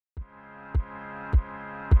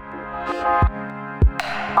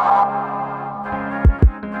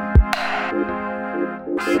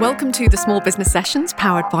Welcome to the Small Business Sessions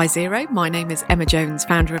powered by Xero. My name is Emma Jones,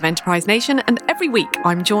 founder of Enterprise Nation, and every week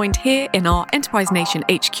I'm joined here in our Enterprise Nation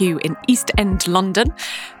HQ in East End, London,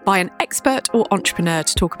 by an expert or entrepreneur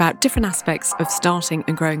to talk about different aspects of starting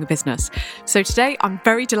and growing a business. So today I'm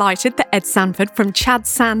very delighted that Ed Sanford from Chad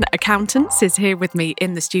San Accountants is here with me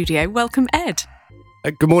in the studio. Welcome, Ed.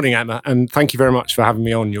 Good morning, Emma, and thank you very much for having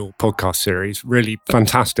me on your podcast series. Really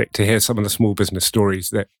fantastic to hear some of the small business stories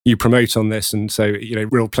that you promote on this. And so,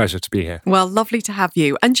 real pleasure to be here. Well, lovely to have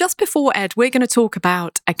you. And just before, Ed, we're going to talk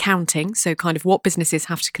about accounting, so kind of what businesses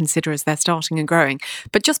have to consider as they're starting and growing.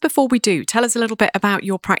 But just before we do, tell us a little bit about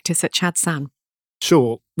your practice at Chad San.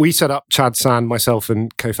 Sure. We set up Chad San, myself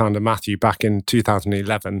and co-founder Matthew, back in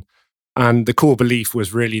 2011. And the core belief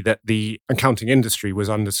was really that the accounting industry was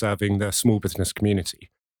underserving the small business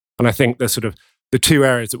community. And I think the two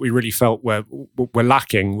areas that we really felt were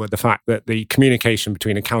lacking were the fact that the communication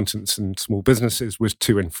between accountants and small businesses was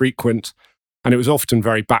too infrequent. And it was often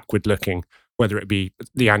very backward looking, whether it be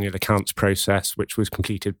the annual accounts process, which was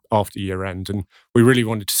completed after year end. And we really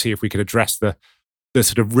wanted to see if we could address the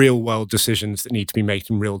sort of real world decisions that need to be made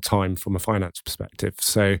in real time from a finance perspective.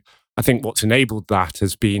 So I think what's enabled that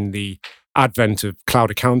has been the advent of cloud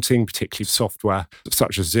accounting, particularly software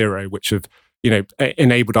such as Xero, which have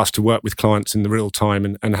enabled us to work with clients in the real time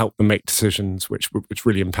and help them make decisions which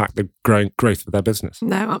really impact the growth of their business.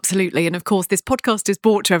 No, absolutely. And of course, this podcast is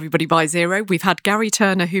brought to everybody by Xero. We've had Gary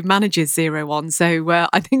Turner, who manages Xero, on. So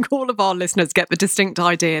I think all of our listeners get the distinct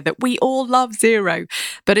idea that we all love Xero.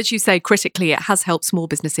 But as you say, critically, it has helped small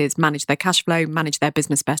businesses manage their cash flow, manage their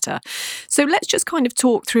business better. So let's just kind of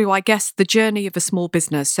talk through, I guess, the journey of a small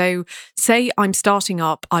business. So say I'm starting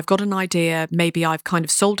up, I've got an idea, maybe I've kind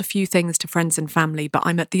of sold a few things to friends and family, but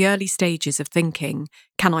I'm at the early stages of thinking,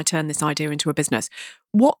 can I turn this idea into a business?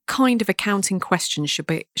 What kind of accounting questions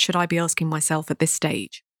should I be asking myself at this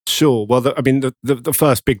stage? Sure. Well, the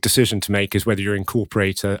first big decision to make is whether you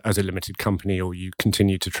incorporate as a limited company or you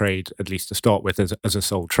continue to trade, at least to start with, as a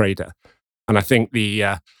sole trader. And I think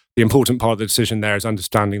the important part of the decision there is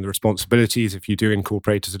understanding the responsibilities if you do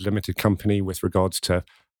incorporate as a limited company with regards to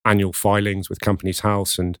annual filings with Companies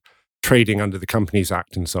House and trading under the Companies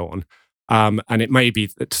Act and so on. And it may be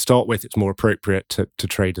that to start with, it's more appropriate to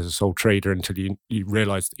trade as a sole trader until you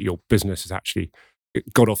realise that your business has actually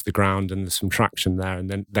got off the ground and there's some traction there.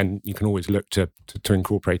 And then you can always look to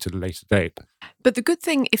incorporate at a later date. But the good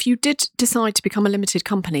thing, if you did decide to become a limited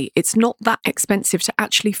company, it's not that expensive to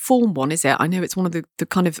actually form one, is it? I know it's one of the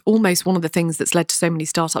kind of almost one of the things that's led to so many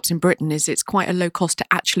startups in Britain is it's quite a low cost to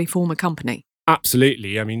actually form a company.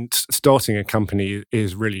 Absolutely. I mean, starting a company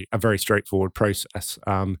is really a very straightforward process.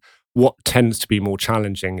 What tends to be more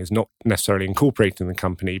challenging is not necessarily incorporating the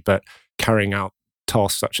company, but carrying out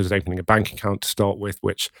tasks such as opening a bank account to start with,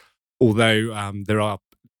 which, although there are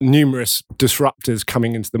numerous disruptors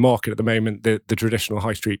coming into the market at the moment, the traditional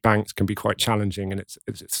high street banks can be quite challenging, and it's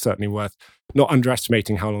certainly worth not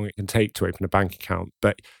underestimating how long it can take to open a bank account.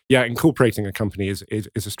 But yeah, incorporating a company is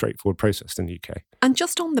a straightforward process in the UK. And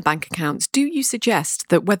just on the bank accounts, do you suggest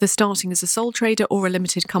that whether starting as a sole trader or a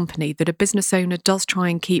limited company, that a business owner does try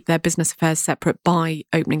and keep their business affairs separate by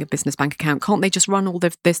opening a business bank account? Can't they just run all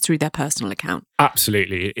of this through their personal account?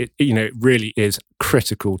 Absolutely. It really is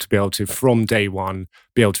critical to be able to, from day one,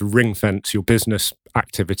 be able to ring fence your business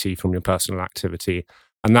activity from your personal activity.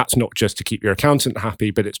 And that's not just to keep your accountant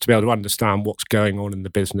happy, but it's to be able to understand what's going on in the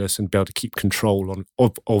business and be able to keep control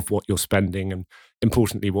of what you're spending and,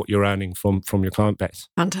 importantly, what you're earning from your client base.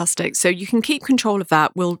 Fantastic. So you can keep control of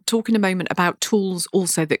that. We'll talk in a moment about tools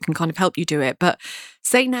also that can kind of help you do it. But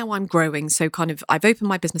say now I'm growing. So kind of I've opened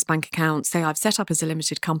my business bank account. Say I've set up as a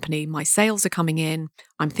limited company. My sales are coming in.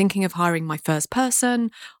 I'm thinking of hiring my first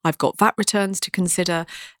person. I've got VAT returns to consider.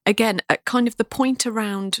 Again, at kind of the point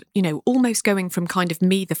around, almost going from kind of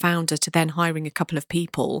me, the founder, to then hiring a couple of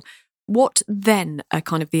people. What then are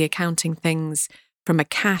kind of the accounting things from a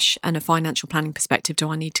cash and a financial planning perspective do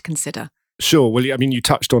I need to consider? Sure. Well, I mean, you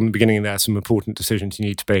touched on the beginning there some important decisions you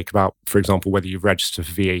need to make about, for example, whether you've registered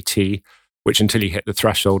for VAT, which until you hit the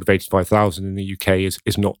threshold of 85,000 in the UK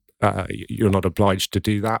is not, you're not obliged to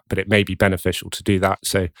do that, but it may be beneficial to do that.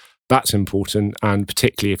 So that's important. And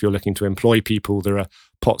particularly if you're looking to employ people, there are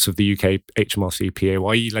parts of the UK HMRC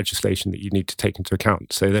PAYE legislation that you need to take into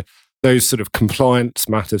account. So those sort of compliance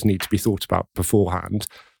matters need to be thought about beforehand.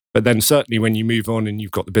 But then certainly when you move on and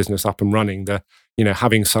you've got the business up and running, the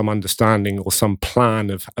having some understanding or some plan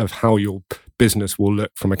of how your business will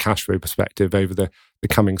look from a cash flow perspective over the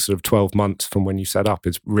coming sort of 12 months from when you set up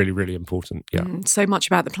is really, really important. Yeah. So much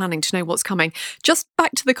about the planning to know what's coming. Just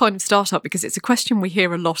back to the kind of startup, because it's a question we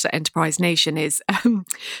hear a lot at Enterprise Nation is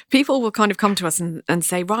people will kind of come to us and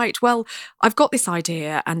say, right, well, I've got this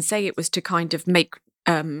idea, and say it was to kind of make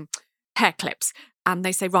hair clips. And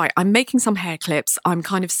they say, right, I'm making some hair clips. I'm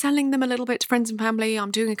kind of selling them a little bit to friends and family.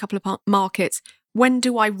 I'm doing a couple of markets. When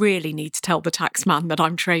do I really need to tell the tax man that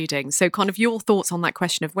I'm trading? So kind of your thoughts on that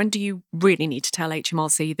question of when do you really need to tell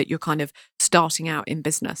HMRC that you're kind of starting out in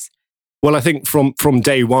business? Well, I think from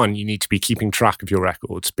day one, you need to be keeping track of your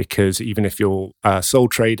records, because even if you're a sole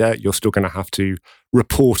trader, you're still going to have to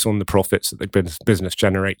report on the profits that the business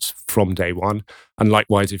generates from day one. And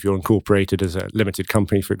likewise, if you're incorporated as a limited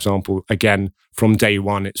company, for example, again, from day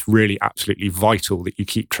one, it's really absolutely vital that you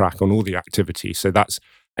keep track on all the activity. So that's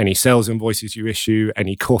any sales invoices you issue,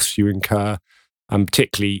 any costs you incur, and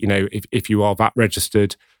particularly, if you are VAT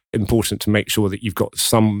registered, important to make sure that you've got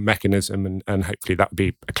some mechanism, and hopefully that would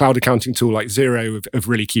be a cloud accounting tool like Xero of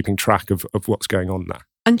really keeping track of what's going on there.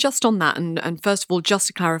 And just on that, and first of all, just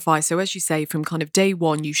to clarify, so as you say, from kind of day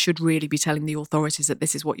one, you should really be telling the authorities that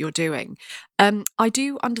this is what you're doing. I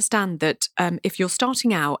do understand that if you're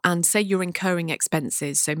starting out and say you're incurring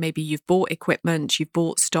expenses, so maybe you've bought equipment, you've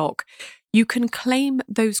bought stock, you can claim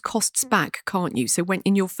those costs back, can't you? So when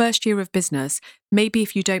in your first year of business, maybe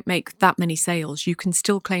if you don't make that many sales, you can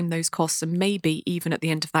still claim those costs, and maybe even at the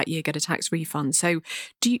end of that year get a tax refund. So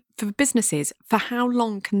for businesses, for how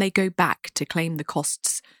long can they go back to claim the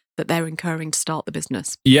costs that they're incurring to start the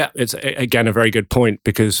business? Yeah, it's again a very good point,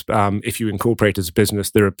 because if you incorporate as a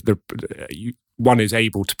business, one is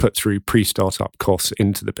able to put through pre-startup costs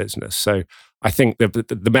into the business. So I think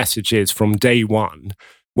the message is from day one,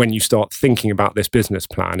 when you start thinking about this business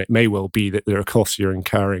plan, it may well be that there are costs you're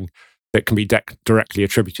incurring that can be directly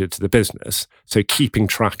attributed to the business. So keeping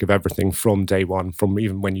track of everything from day one, from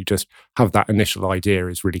even when you just have that initial idea,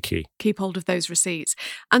 is really key. Keep hold of those receipts.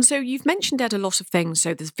 And so you've mentioned, Ed, a lot of things.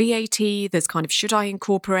 So there's VAT, there's kind of should I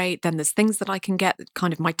incorporate, then there's things that I can get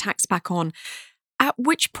kind of my tax back on. At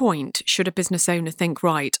which point should a business owner think,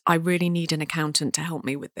 right, I really need an accountant to help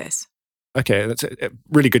me with this? Okay, that's a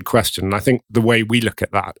really good question. And I think the way we look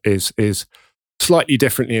at that is slightly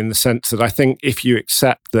differently, in the sense that I think if you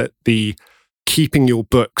accept that the keeping your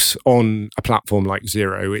books on a platform like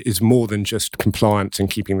Xero is more than just compliance and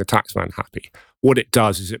keeping the taxman happy, what it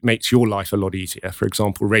does is it makes your life a lot easier. For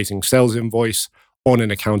example, raising sales invoice on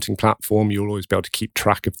an accounting platform, you'll always be able to keep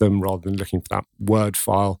track of them rather than looking for that Word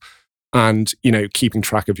file. And, keeping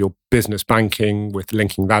track of your business banking with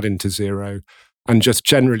linking that into Xero. And just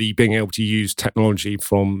generally being able to use technology,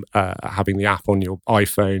 from having the app on your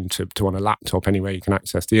iPhone to on a laptop, anywhere you can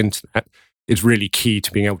access the internet, is really key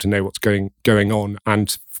to being able to know what's going on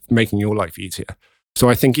and making your life easier. So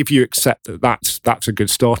I think if you accept that that's a good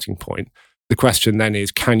starting point, the question then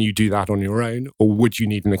is, can you do that on your own, or would you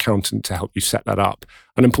need an accountant to help you set that up?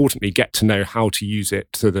 And importantly, get to know how to use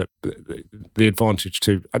it to the advantage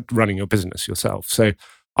to running your business yourself. So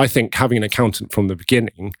I think having an accountant from the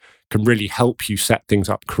beginning can really help you set things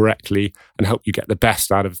up correctly and help you get the best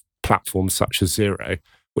out of platforms such as Xero,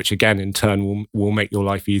 which again, in turn, will make your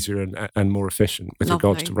life easier and more efficient with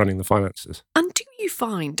regards to running the finances. And do you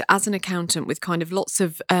find, as an accountant with kind of lots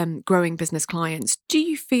of growing business clients, do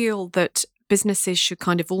you feel that businesses should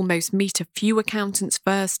kind of almost meet a few accountants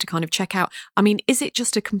first to kind of check out? I mean, is it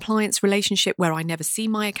just a compliance relationship where I never see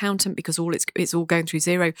my accountant because it's all going through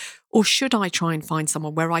Xero? Or should I try and find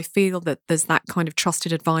someone where I feel that there's that kind of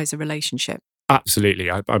trusted advisor relationship?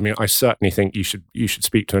 Absolutely. I mean, I certainly think you should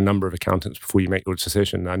speak to a number of accountants before you make your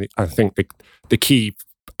decision. And I think the key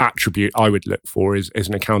attribute I would look for is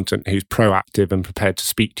an accountant who's proactive and prepared to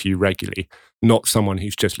speak to you regularly, not someone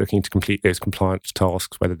who's just looking to complete those compliance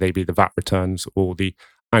tasks, whether they be the VAT returns or the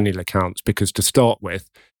annual accounts. Because to start with,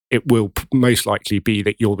 it will most likely be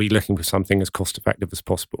that you'll be looking for something as cost effective as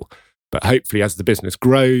possible. But hopefully, as the business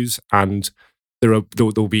grows and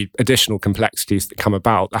there'll be additional complexities that come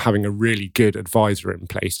about, that having a really good advisor in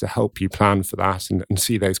place to help you plan for that and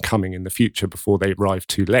see those coming in the future before they arrive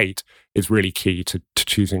too late is really key to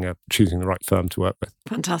choosing the right firm to work with.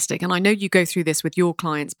 Fantastic. And I know you go through this with your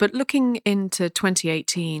clients, but looking into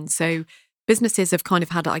 2018, so businesses have kind of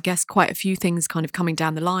had, I guess, quite a few things kind of coming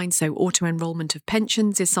down the line. So auto-enrollment of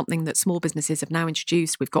pensions is something that small businesses have now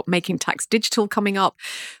introduced. We've got Making Tax Digital coming up.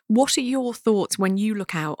 What are your thoughts when you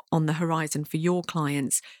look out on the horizon for your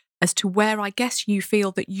clients as to where I guess you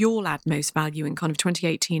feel that you'll add most value in kind of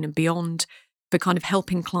 2018 and beyond for kind of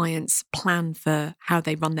helping clients plan for how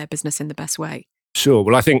they run their business in the best way? Sure.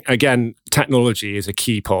 Well, I think, again, technology is a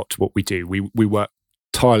key part to what we do. We work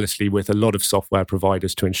tirelessly with a lot of software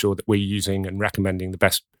providers to ensure that we're using and recommending the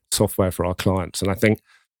best software for our clients. And I think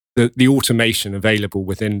the automation available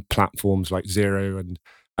within platforms like Xero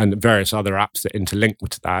and various other apps that interlink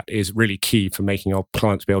with that is really key for making our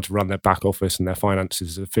clients be able to run their back office and their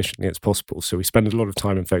finances as efficiently as possible. So we spend a lot of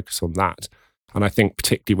time and focus on that. And I think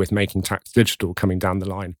particularly with Making Tax Digital coming down the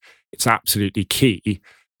line, it's absolutely key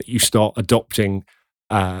that you start adopting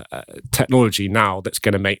technology now that's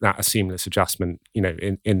going to make that a seamless adjustment,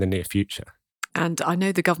 in the near future. And I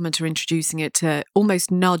know the government are introducing it to almost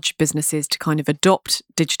nudge businesses to kind of adopt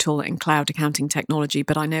digital and cloud accounting technology.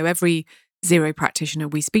 But I know every Xero practitioner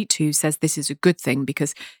we speak to says this is a good thing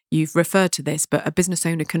because you've referred to this, but a business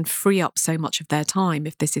owner can free up so much of their time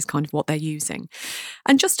if this is kind of what they're using.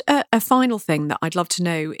 And just a final thing that I'd love to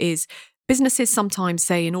know is businesses sometimes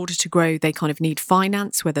say in order to grow, they kind of need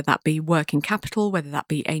finance, whether that be working capital, whether that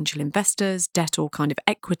be angel investors, debt or kind of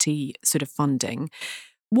equity sort of funding.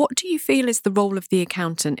 What do you feel is the role of the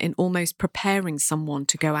accountant in almost preparing someone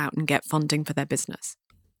to go out and get funding for their business?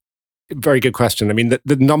 Very good question. I mean,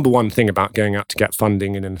 the number one thing about going out to get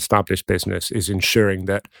funding in an established business is ensuring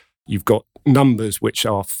that you've got numbers which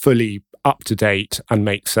are fully up to date and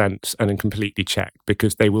make sense and completely checked,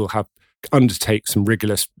 because they will undertake some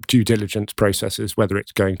rigorous due diligence processes, whether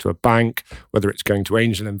it's going to a bank, whether it's going to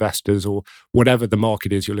angel investors, or whatever the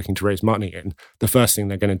market is you're looking to raise money in. The first thing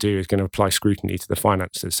they're going to do is going to apply scrutiny to the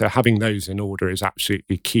finances. So having those in order is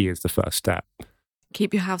absolutely key as the first step.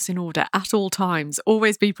 Keep your house in order at all times.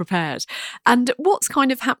 Always be prepared. And what's kind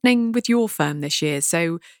of happening with your firm this year?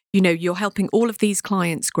 So, you're helping all of these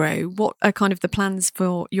clients grow. What are kind of the plans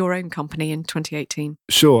for your own company in 2018?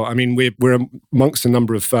 Sure. I mean, we're amongst a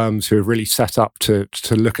number of firms who have really set up to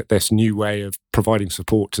look at this new way of providing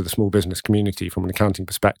support to the small business community from an accounting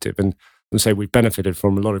perspective. And so we've benefited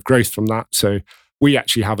from a lot of growth from that. So we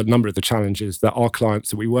actually have a number of the challenges that our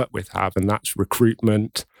clients that we work with have, and that's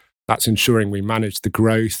recruitment. That's ensuring we manage the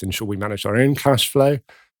growth, ensure we manage our own cash flow.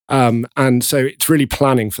 And so it's really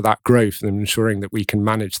planning for that growth and ensuring that we can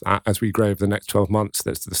manage that as we grow over the next 12 months.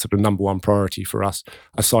 That's the sort of number one priority for us,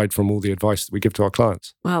 aside from all the advice that we give to our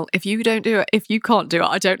clients. Well, if you don't do it, if you can't do it,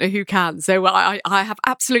 I don't know who can. So I have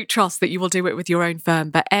absolute trust that you will do it with your own firm.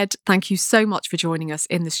 But Ed, thank you so much for joining us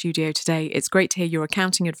in the studio today. It's great to hear your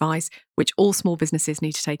accounting advice, which all small businesses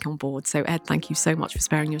need to take on board. So Ed, thank you so much for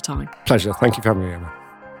sparing your time. Pleasure. Thank you for having me, Emma.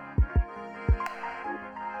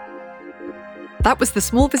 That was the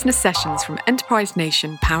Small Business Sessions from Enterprise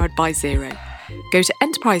Nation, powered by Xero. Go to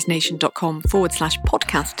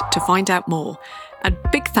enterprisenation.com/podcast to find out more. And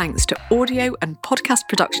big thanks to audio and podcast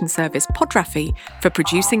production service Podraffi for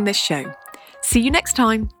producing this show. See you next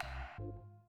time.